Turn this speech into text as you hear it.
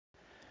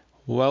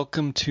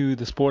Welcome to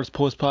the Sports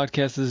Post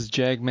Podcast. This is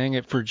Jag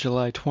Mangat for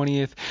July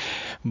 20th.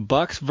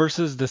 Bucks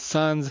versus the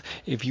Suns.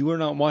 If you are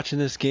not watching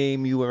this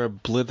game, you are a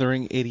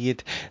blithering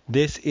idiot.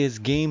 This is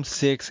Game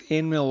 6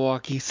 in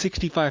Milwaukee.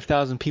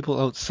 65,000 people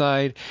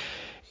outside.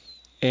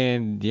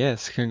 And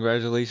yes,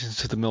 congratulations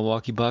to the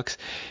Milwaukee Bucks.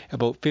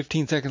 About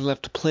 15 seconds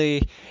left to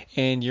play,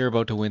 and you're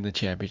about to win the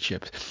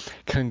championship.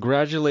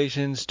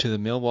 Congratulations to the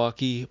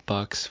Milwaukee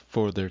Bucks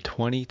for their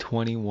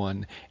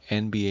 2021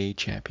 NBA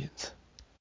champions.